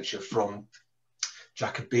furniture from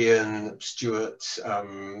Jacobean, Stuart,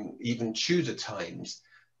 even Tudor times,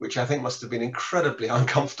 which I think must have been incredibly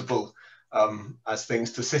uncomfortable as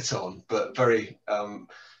things to sit on, but very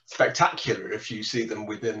spectacular if you see them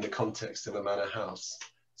within the context of a manor house.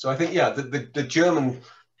 So I think, yeah, the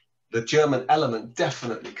German element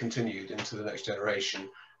definitely continued into the next generation,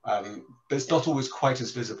 but it's not always quite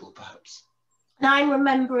as visible, perhaps. And I'm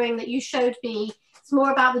remembering that you showed me, it's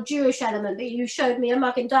more about the Jewish element, but you showed me a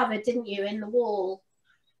Magen David, didn't you, in the wall?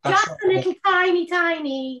 That's Just a little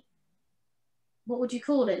tiny, what would you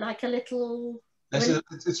call it? Like a little...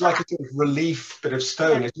 It's like a sort of relief bit of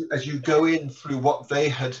stone. Yeah. As you go in through what they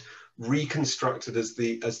had reconstructed as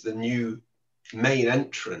the new main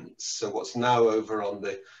entrance, so what's now over on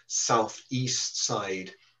the southeast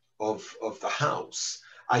side of the house,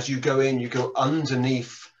 as you go in, you go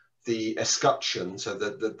underneath the escutcheon, so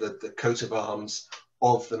the coat of arms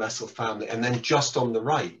of the Messel family, and then just on the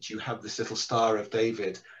right you have this little Star of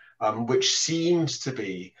David, which seems to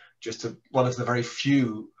be just one of the very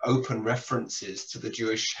few open references to the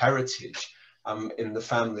Jewish heritage in the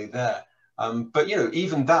family there. But you know,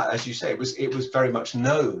 even that, as you say, it was very much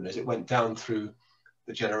known as it went down through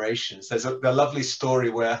the generations. There's a lovely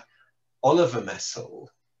story where Oliver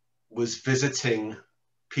Messel was visiting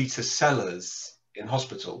Peter Sellers in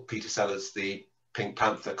hospital. Peter Sellers, the Pink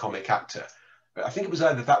Panther comic actor. I think it was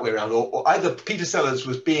either that way around, or either Peter Sellers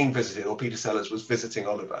was being visited or Peter Sellers was visiting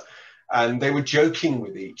Oliver. And they were joking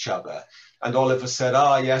with each other. And Oliver said,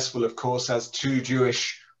 "Ah, yes, well, of course, as two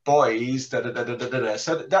Jewish boys, da da da da da da."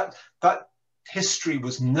 So that history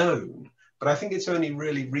was known, but I think it's only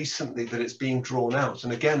really recently that it's being drawn out.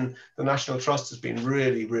 And again, the National Trust has been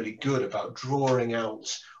really, really good about drawing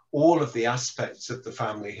out all of the aspects of the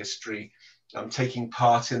family history, taking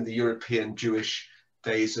part in the European Jewish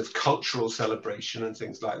days of cultural celebration and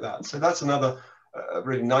things like that. So that's another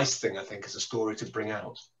really nice thing, I think, as a story to bring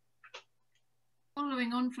out.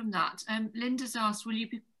 Following on from that, Linda's asked, will you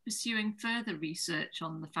be pursuing further research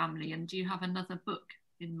on the family, and do you have another book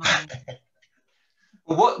in mind?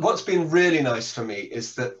 Well, what's been really nice for me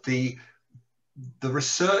is that the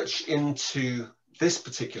research into this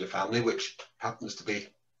particular family, which happens to be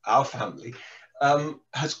our family,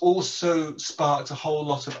 has also sparked a whole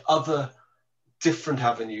lot of other different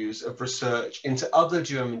avenues of research into other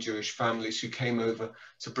German Jewish families who came over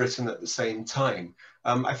to Britain at the same time.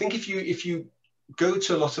 I think if you go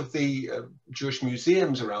to a lot of the Jewish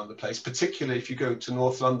museums around the place, particularly if you go to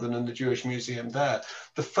North London and the Jewish Museum there,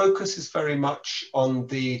 the focus is very much on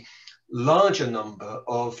the larger number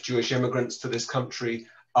of Jewish immigrants to this country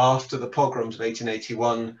after the pogroms of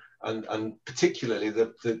 1881, and particularly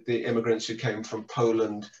the immigrants who came from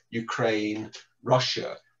Poland, Ukraine,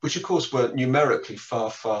 Russia, which of course were numerically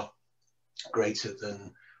far, far greater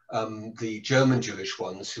than the German Jewish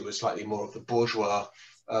ones, who were slightly more of the bourgeois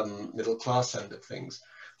middle class end of things.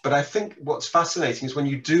 But I think what's fascinating is when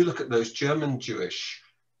you do look at those German Jewish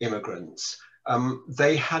immigrants,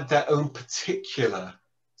 they had their own particular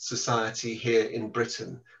society here in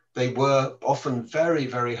Britain. They were often very,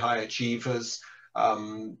 very high achievers.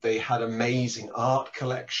 They had amazing art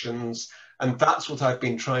collections. And that's what I've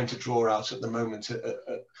been trying to draw out at the moment,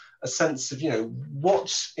 a sense of, you know,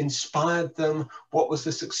 what inspired them, what was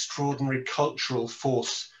this extraordinary cultural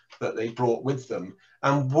force that they brought with them,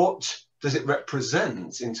 and what does it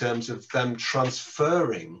represent in terms of them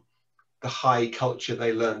transferring the high culture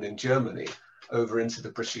they learned in Germany over into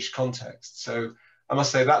the British context. So I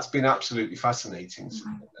must say that's been absolutely fascinating.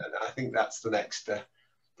 And I think that's the next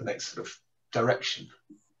sort of direction.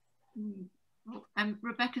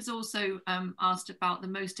 Rebecca's also asked about the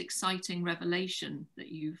most exciting revelation that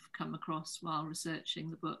you've come across while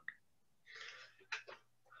researching the book.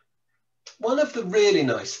 One of the really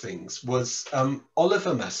nice things was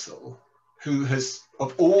Oliver Messel, who has,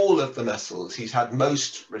 of all of the Messels, he's had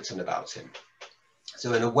most written about him.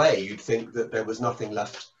 So in a way, you'd think that there was nothing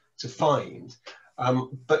left to find.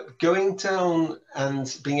 But going down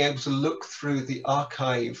and being able to look through the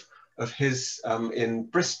archive of his in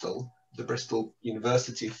Bristol, the Bristol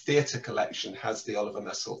University Theatre Collection has the Oliver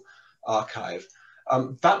Messel archive.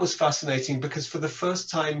 That was fascinating because for the first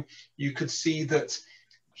time you could see that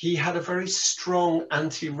he had a very strong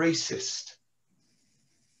anti-racist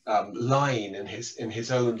line in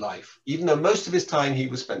his own life. Even though most of his time he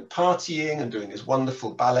was spent partying and doing his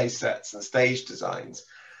wonderful ballet sets and stage designs.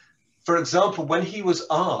 For example, when he was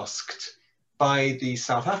asked by the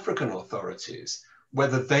South African authorities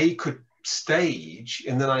whether they could stage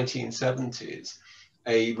in the 1970s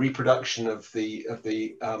a reproduction of the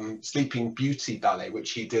Sleeping Beauty ballet,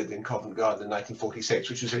 which he did in Covent Garden in 1946,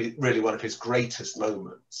 which was really one of his greatest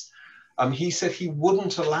moments. He said he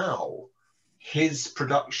wouldn't allow his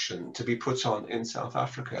production to be put on in South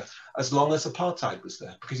Africa as long as apartheid was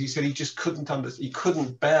there, because he said he just he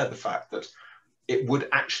couldn't bear the fact that it would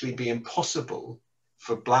actually be impossible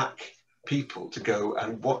for black people to go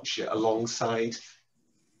and watch it alongside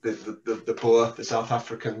the Boer, the South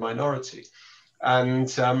African minority. And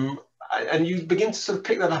you begin to sort of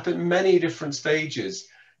pick that up at many different stages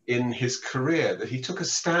in his career, that he took a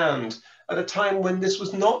stand at a time when this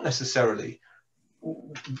was not necessarily,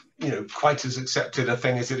 quite as accepted a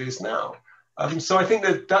thing as it is now. So I think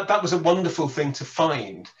that was a wonderful thing to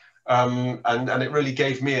find, and it really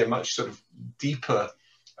gave me a much sort of deeper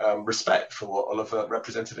respect for what Oliver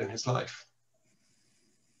represented in his life.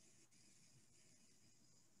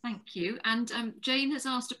 Thank you. And Jane has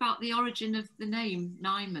asked about the origin of the name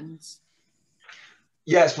Nymans.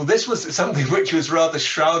 Yes, well, this was something which was rather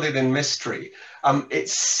shrouded in mystery. It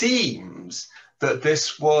seems that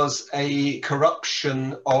this was a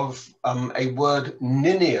corruption of a word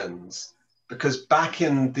Nymans, because back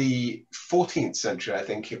in the 14th century, I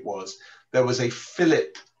think it was, there was a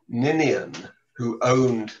Philip Ninian who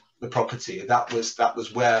owned the property. That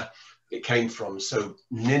was where it came from. So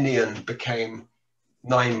Ninian became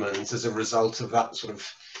Nymans as a result of that sort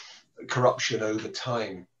of corruption over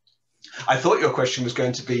time. I thought your question was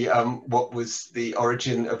going to be what was the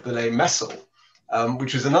origin of the name Messel,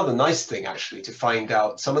 which was another nice thing actually to find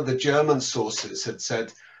out. Some of the German sources had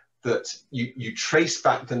said that you trace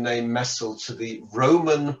back the name Messel to the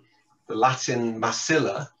Latin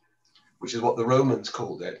Massilla, which is what the Romans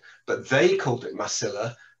called it, but they called it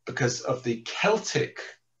Massilla because of the Celtic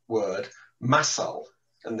word Massal.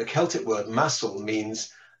 And the Celtic word Massal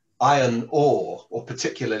means iron ore, or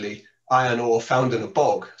particularly iron ore found in a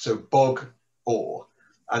bog, so bog ore.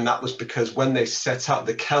 And that was because when they set up,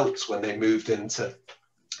 the Celts, when they moved into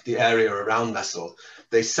the area around Messel,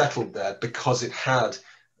 they settled there because it had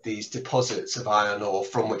these deposits of iron ore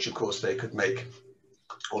from which, of course, they could make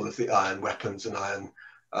all of the iron weapons and iron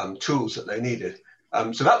tools that they needed.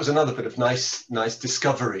 So that was another bit of nice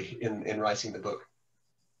discovery in writing the book.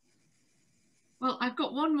 Well, I've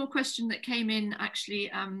got one more question that came in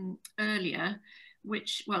actually earlier,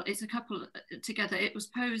 which, well, it's a couple together. It was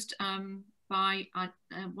posed by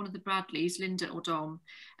one of the Bradleys, Linda or Dom.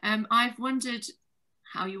 I've wondered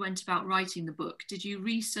how you went about writing the book. Did you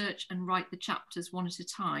research and write the chapters one at a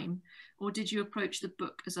time, or did you approach the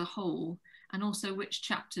book as a whole? And also, which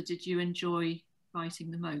chapter did you enjoy writing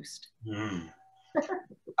the most?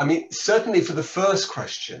 I mean, certainly for the first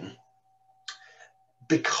question,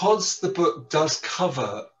 because the book does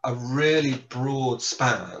cover a really broad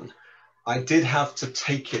span, I did have to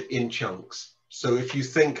take it in chunks. So if you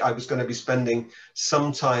think I was going to be spending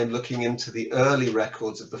some time looking into the early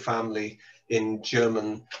records of the family in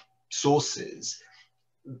German sources,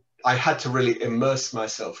 I had to really immerse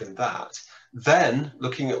myself in that. Then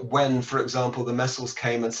looking at when, for example, the Messels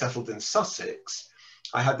came and settled in Sussex,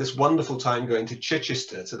 I had this wonderful time going to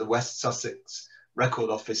Chichester, to the West Sussex record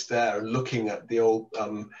office there, and looking at the old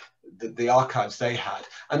the archives they had,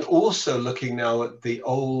 and also looking now at the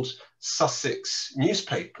old Sussex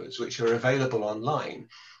newspapers which are available online.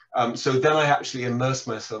 So then I actually immersed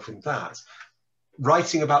myself in that,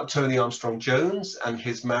 writing about Tony Armstrong-Jones and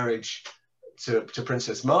his marriage to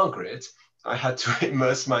Princess Margaret. I had to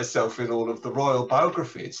immerse myself in all of the royal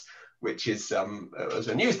biographies, which is was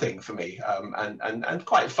a new thing for me, and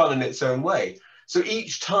quite fun in its own way. So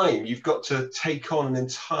each time you've got to take on an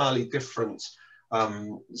entirely different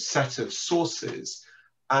set of sources.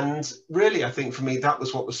 And really, I think for me, that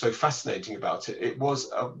was what was so fascinating about it. It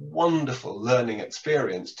was a wonderful learning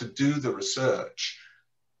experience to do the research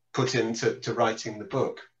put into writing the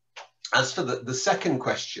book. As for the second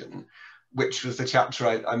question, which was the chapter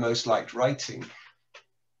I most liked writing,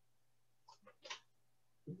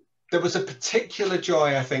 there was a particular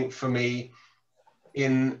joy, I think, for me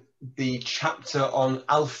in the chapter on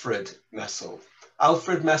Alfred Messel.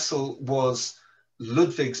 Alfred Messel was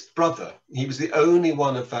Ludwig's brother. He was the only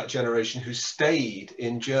one of that generation who stayed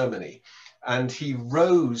in Germany, and he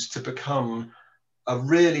rose to become a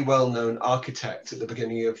really well-known architect at the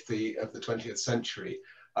beginning of the 20th century.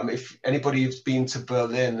 If anybody has been to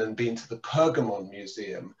Berlin and been to the Pergamon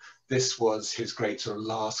Museum, this was his great sort of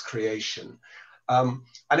last creation. And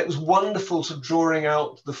it was wonderful to drawing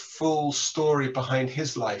out the full story behind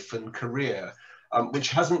his life and career, which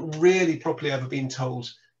hasn't really properly ever been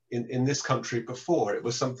told in this country before. It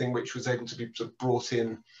was something which was able to be sort of brought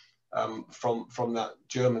in from that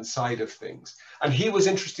German side of things. And he was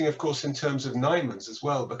interesting, of course, in terms of Nymans as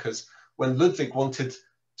well, because when Ludwig wanted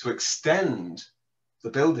to extend the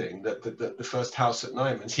building, the first house at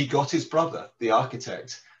Nymans, he got his brother, the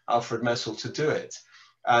architect, Alfred Messel, to do it.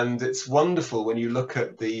 And it's wonderful when you look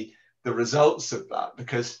at the results of that,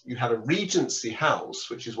 because you had a regency house,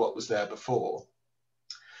 which is what was there before.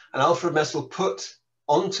 And Alfred Messel put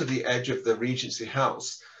onto the edge of the regency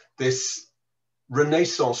house this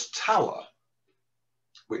Renaissance tower,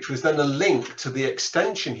 which was then a link to the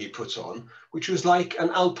extension he put on, which was like an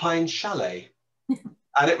alpine chalet.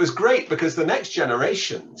 And it was great because the next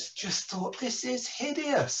generations just thought, this is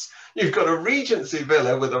hideous. You've got a Regency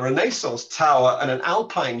villa with a Renaissance tower and an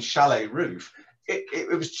alpine chalet roof. It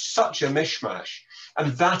was such a mishmash.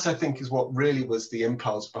 And that, I think, is what really was the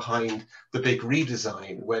impulse behind the big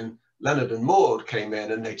redesign, when Leonard and Maud came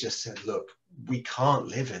in and they just said, look, we can't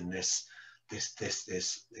live in this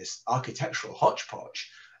architectural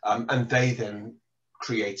hodgepodge. And they then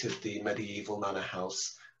created the medieval manor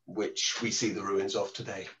house, which we see the ruins of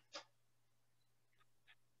today.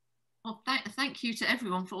 Well, thank you to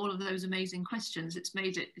everyone for all of those amazing questions. It's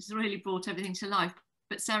really brought everything to life.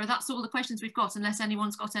 But Sarah, that's all the questions we've got, unless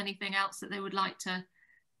anyone's got anything else that they would like to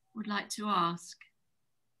ask.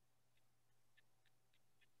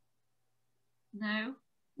 No?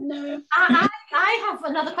 No. I have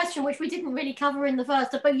another question which we didn't really cover in the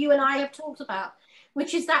first, but you and I have talked about,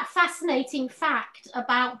 which is that fascinating fact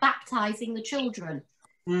about baptizing the children.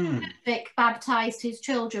 Vic baptized his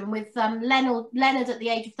children with Leonard at the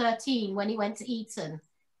age of 13 when he went to Eton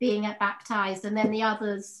being baptized, and then the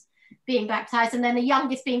others being baptized, and then the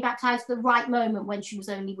youngest being baptized at the right moment when she was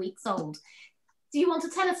only weeks old. Do you want to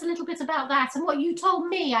tell us a little bit about that? And what you told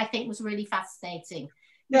me, I think, was really fascinating.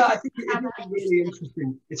 Yeah, I think it's really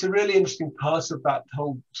interesting. It's a really interesting part of that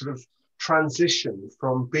whole sort of transition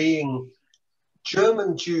from being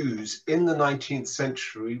German Jews in the 19th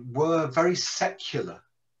century were very secular.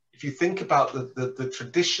 If you think about the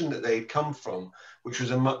tradition that they had come from, which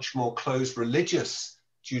was a much more closed religious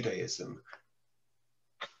Judaism,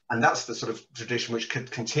 and that's the sort of tradition which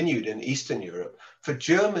continued in Eastern Europe. For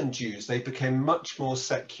German Jews, they became much more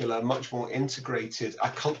secular, much more integrated,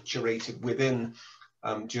 acculturated within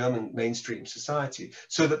German mainstream society.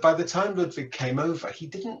 So that by the time Ludwig came over,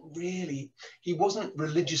 he wasn't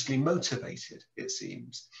religiously motivated, it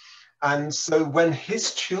seems. And so when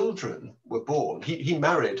his children were born, he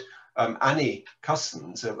married Annie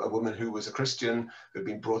Cussons, a woman who was a Christian, who had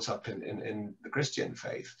been brought up in the Christian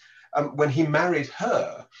faith. When he married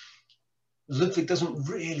her, Ludwig doesn't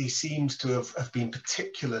really seem to have been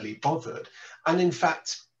particularly bothered. And in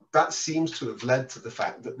fact, that seems to have led to the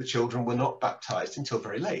fact that the children were not baptized until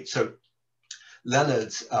very late. So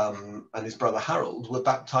Leonard and his brother Harold were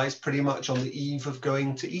baptized pretty much on the eve of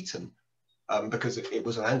going to Eton, because it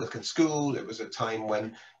was an Anglican school. It was a time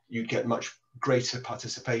when you'd get much greater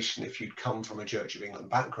participation if you'd come from a Church of England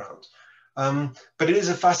background. But it is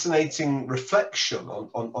a fascinating reflection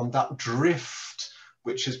on that drift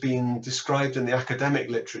which has been described in the academic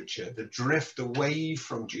literature, the drift away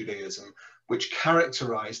from Judaism, which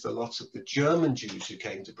characterized a lot of the German Jews who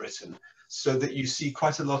came to Britain, so that you see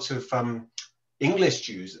quite a lot of English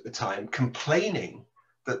Jews at the time complaining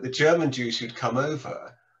that the German Jews who'd come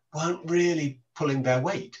over weren't really pulling their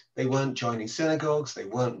weight. They weren't joining synagogues, they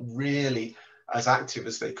weren't really as active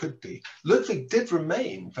as they could be. Ludwig did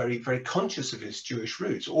remain very, very conscious of his Jewish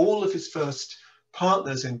roots. All of his first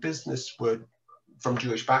partners in business were from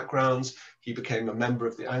Jewish backgrounds. He became a member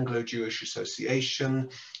of the Anglo-Jewish Association.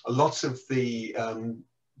 A lot of the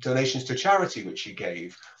donations to charity which he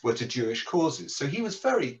gave were to Jewish causes. So he was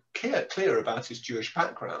very clear about his Jewish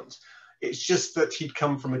background. It's just that he'd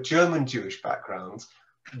come from a German Jewish background,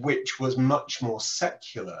 which was much more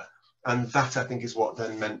secular. And that, I think, is what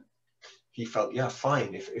then meant he felt, yeah,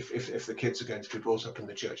 fine, if the kids are going to be brought up in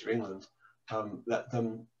the Church of England, let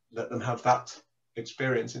them have that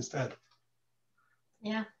experience instead.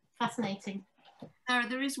 Yeah, fascinating. Sarah,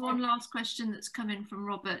 there is one last question that's come in from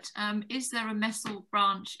Robert. Is there a Messel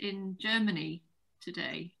branch in Germany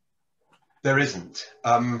today? There isn't.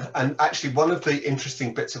 And actually, one of the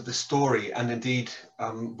interesting bits of the story, and indeed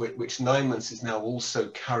which Nymans is now also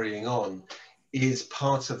carrying on, is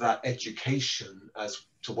part of that education as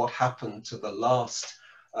to what happened to the last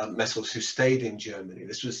Messels who stayed in Germany.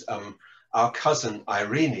 This was our cousin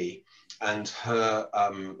Irene and her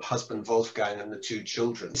husband Wolfgang and the two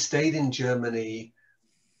children. Stayed in Germany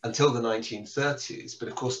until the 1930s, but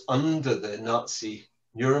of course under the Nazi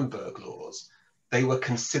Nuremberg laws, they were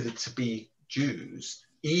considered to be Jews,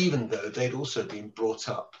 even though they'd also been brought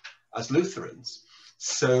up as Lutherans.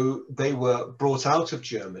 So they were brought out of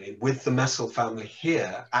Germany with the Messel family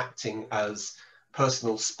here acting as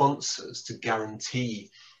personal sponsors to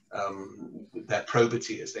guarantee their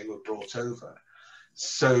probity as they were brought over.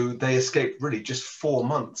 So they escaped really just 4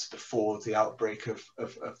 months before the outbreak of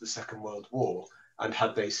the Second World War. And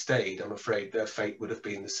had they stayed, I'm afraid their fate would have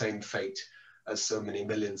been the same fate as so many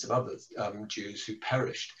millions of other Jews who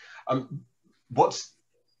perished.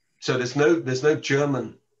 So there's no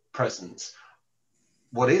German presence.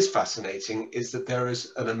 What is fascinating is that there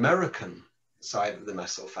is an American side of the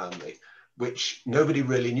Messel family, which nobody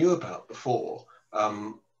really knew about before.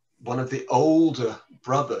 One of the older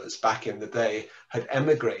brothers back in the day had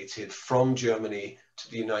emigrated from Germany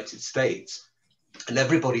to the United States, and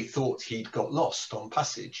everybody thought he'd got lost on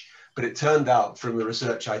passage. But it turned out from the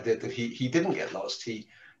research I did that he didn't get lost. He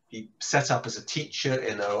set up as a teacher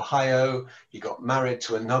in Ohio. He got married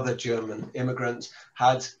to another German immigrant,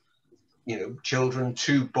 had, you know, children,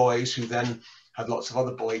 2 boys, who then had lots of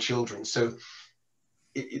other boy children. So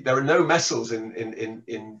there are no Messels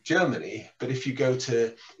in Germany, but if you go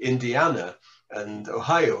to Indiana and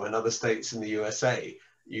Ohio and other states in the USA,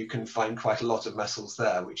 you can find quite a lot of Messels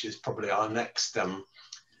there, which is probably our next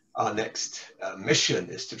mission,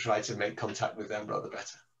 is to try to make contact with them rather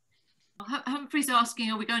better. Humphrey's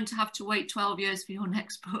asking, are we going to have to wait 12 years for your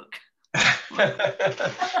next book?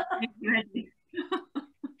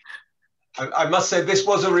 I must say, this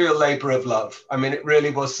was a real labour of love. I mean, it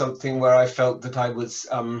really was something where I felt that I was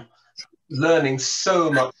learning so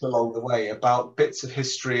much along the way about bits of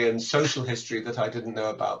history and social history that I didn't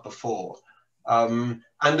know about before. And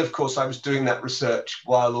of course, I was doing that research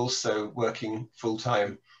while also working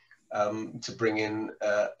full-time to bring in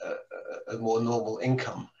a more normal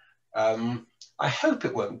income. I hope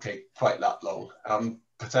it won't take quite that long.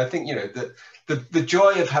 But I think, you know, the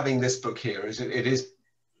joy of having this book here is it is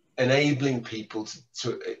enabling people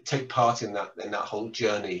to take part in that whole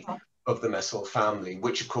journey of the Messel family,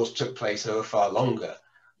 which of course took place over far longer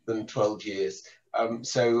than 12 years.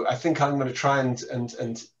 So I think I'm going to try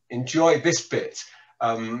and enjoy this bit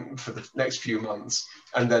for the next few months,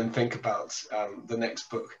 and then think about the next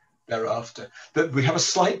book thereafter. That we have a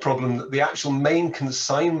slight problem that the actual main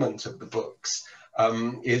consignment of the books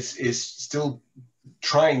is still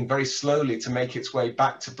trying very slowly to make its way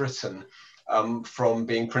back to Britain from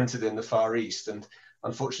being printed in the Far East. And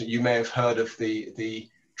unfortunately, you may have heard of the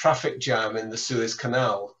traffic jam in the Suez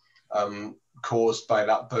Canal caused by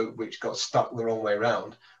that boat which got stuck the wrong way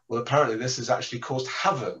round. Well, apparently this has actually caused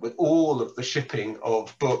havoc with all of the shipping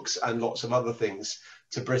of books and lots of other things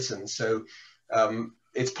to Britain. So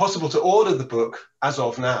it's possible to order the book as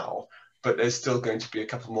of now, but there's still going to be a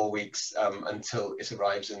couple more weeks until it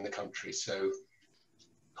arrives in the country. So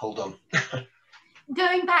hold on.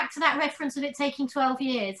 Going back to that reference of it taking 12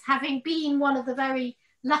 years, having been one of the very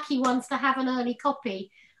lucky ones to have an early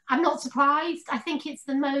copy, I'm not surprised. I think it's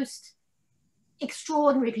the most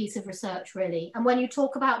extraordinary piece of research, really. And when you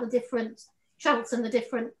talk about the different chunks and the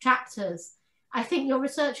different chapters, I think your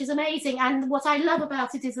research is amazing. And what I love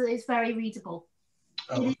about it is that it's very readable.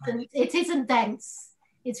 Oh. It isn't dense.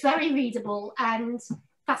 It's very readable and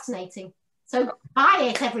fascinating. So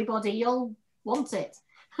buy it, everybody. You'll want it.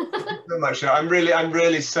 So much. I'm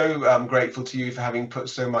really so grateful to you for having put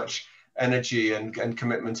so much energy and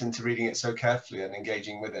commitment into reading it so carefully and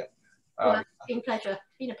engaging with it. Well, it's been a pleasure.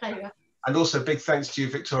 Been a pleasure. And also big thanks to you,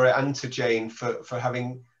 Victoria, and to Jane for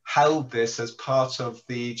having held this as part of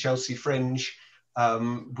the Chelsea Fringe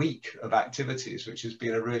week of activities, which has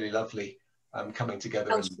been a really lovely coming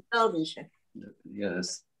together.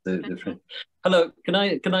 Yes. Hello, can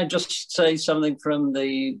I just say something from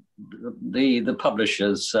the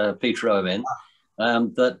publishers, Peter Owen,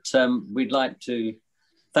 that we'd like to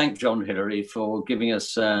thank John Hillary for giving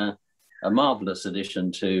us a marvellous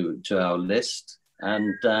addition to our list,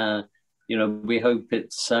 and you know, we hope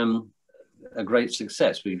it's a great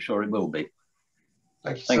success. We're sure it will be.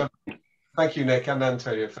 Thank you so much. Thank you, Nick and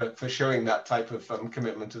Antonio, for showing that type of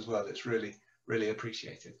commitment as well. It's really, really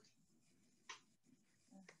appreciated.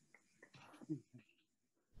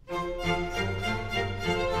 Thank you.